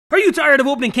you tired of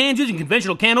opening cans using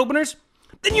conventional can openers?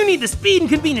 Then you need the speed and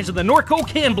convenience of the Norco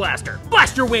Can Blaster.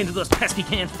 Blast your way into those pesky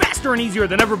cans faster and easier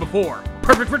than ever before.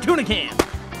 Perfect for tuna cans.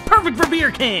 Perfect for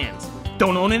beer cans.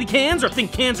 Don't own any cans or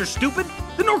think cans are stupid?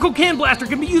 The Norco Can Blaster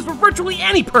can be used for virtually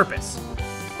any purpose.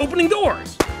 Opening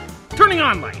doors. Turning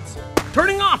on lights.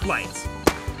 Turning off lights.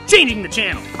 Changing the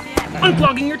channel.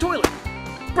 Unclogging your toilet.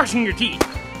 Brushing your teeth.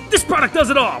 This product does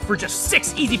it all for just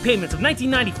 6 easy payments of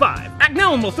 $19.95. Act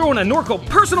now and we'll throw in a Norco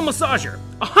personal massager.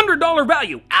 $100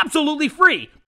 value, absolutely free.